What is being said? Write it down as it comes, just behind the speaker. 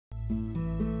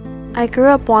I grew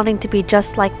up wanting to be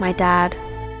just like my dad,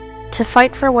 to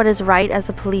fight for what is right as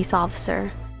a police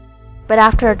officer. But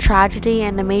after a tragedy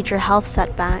and a major health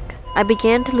setback, I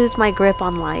began to lose my grip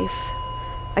on life.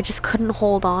 I just couldn't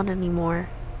hold on anymore.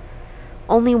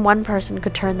 Only one person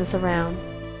could turn this around.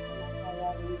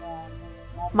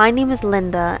 My name is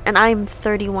Linda, and I am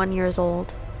 31 years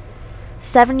old.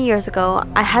 7 years ago,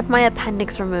 I had my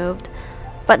appendix removed,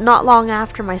 but not long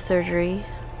after my surgery,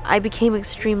 I became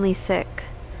extremely sick.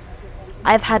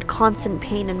 I've had constant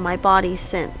pain in my body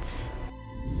since.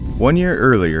 1 year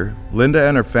earlier, Linda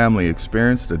and her family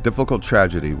experienced a difficult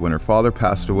tragedy when her father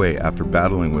passed away after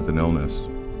battling with an illness.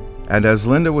 And as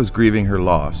Linda was grieving her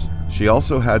loss, she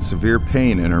also had severe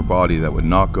pain in her body that would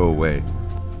not go away.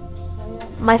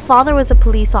 My father was a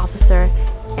police officer,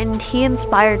 and he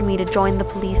inspired me to join the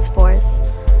police force.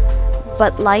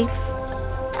 But life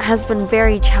has been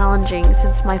very challenging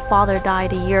since my father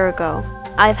died a year ago.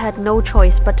 I've had no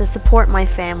choice but to support my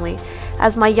family,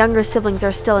 as my younger siblings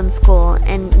are still in school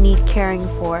and need caring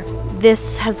for.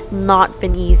 This has not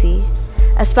been easy,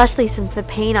 especially since the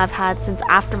pain I've had since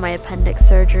after my appendix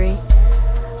surgery.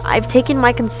 I've taken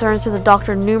my concerns to the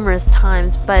doctor numerous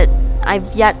times, but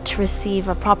I've yet to receive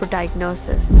a proper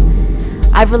diagnosis.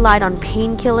 I've relied on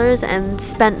painkillers and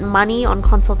spent money on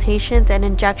consultations and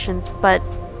injections, but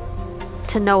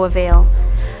to no avail.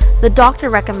 The doctor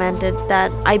recommended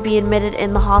that I be admitted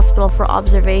in the hospital for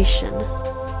observation.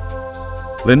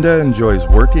 Linda enjoys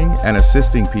working and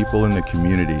assisting people in the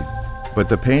community, but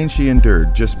the pain she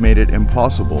endured just made it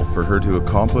impossible for her to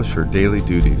accomplish her daily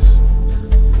duties.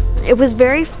 It was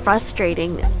very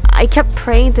frustrating. I kept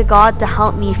praying to God to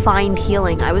help me find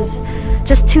healing. I was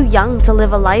just too young to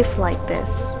live a life like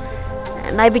this,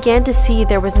 and I began to see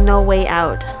there was no way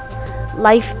out.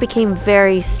 Life became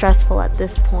very stressful at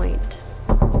this point.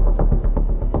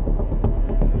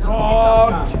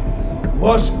 God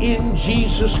was in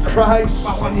Jesus Christ,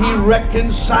 and He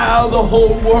reconciled the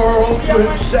whole world to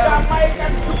Himself.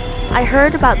 I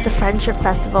heard about the Friendship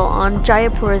Festival on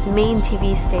Jayapura's main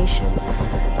TV station.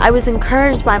 I was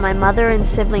encouraged by my mother and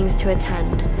siblings to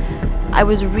attend. I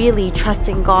was really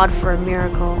trusting God for a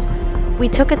miracle. We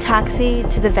took a taxi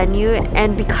to the venue,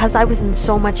 and because I was in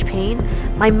so much pain,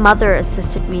 my mother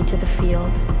assisted me to the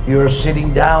field. You're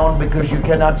sitting down because you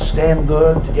cannot stand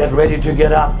good. Get ready to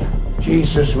get up.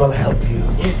 Jesus will help you.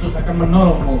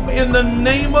 In the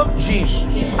name of Jesus,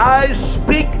 I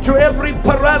speak to every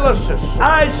paralysis.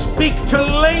 I speak to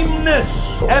lameness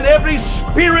and every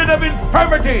spirit of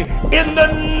infirmity. In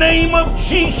the name of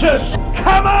Jesus,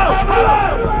 come out!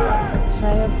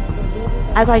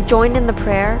 As I joined in the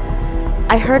prayer,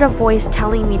 I heard a voice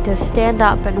telling me to stand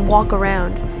up and walk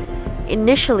around.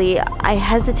 Initially, I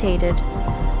hesitated,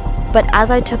 but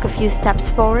as I took a few steps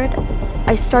forward,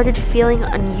 I started feeling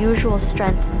unusual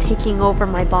strength taking over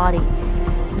my body.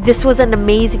 This was an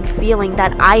amazing feeling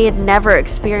that I had never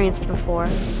experienced before.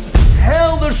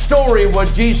 Tell the story of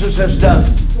what Jesus has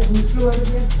done.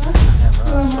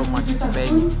 So much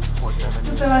pain for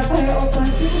 7 years.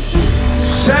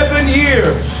 7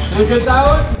 years.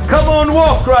 Come on,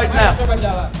 walk right now. Look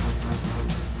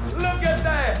at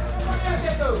that.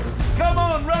 Come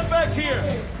on, run back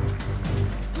here.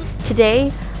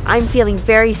 Today, I'm feeling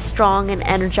very strong and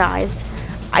energized.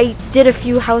 I did a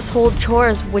few household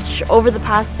chores which over the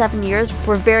past 7 years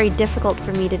were very difficult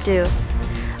for me to do.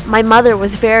 My mother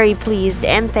was very pleased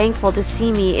and thankful to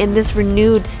see me in this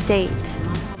renewed state.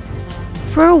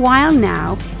 For a while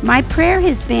now, my prayer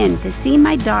has been to see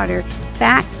my daughter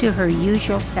back to her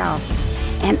usual self,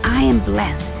 and I am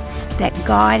blessed that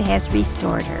God has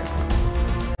restored her.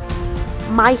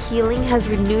 My healing has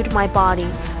renewed my body,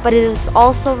 but it has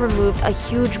also removed a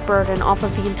huge burden off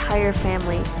of the entire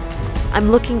family. I'm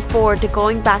looking forward to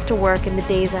going back to work in the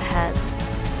days ahead.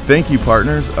 Thank you,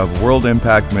 partners of World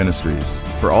Impact Ministries,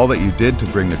 for all that you did to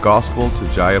bring the gospel to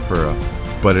Jayapura.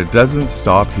 But it doesn't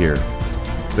stop here.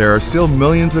 There are still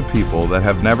millions of people that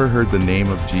have never heard the name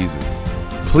of Jesus.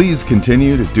 Please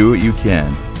continue to do what you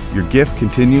can. Your gift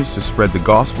continues to spread the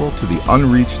gospel to the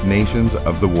unreached nations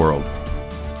of the world.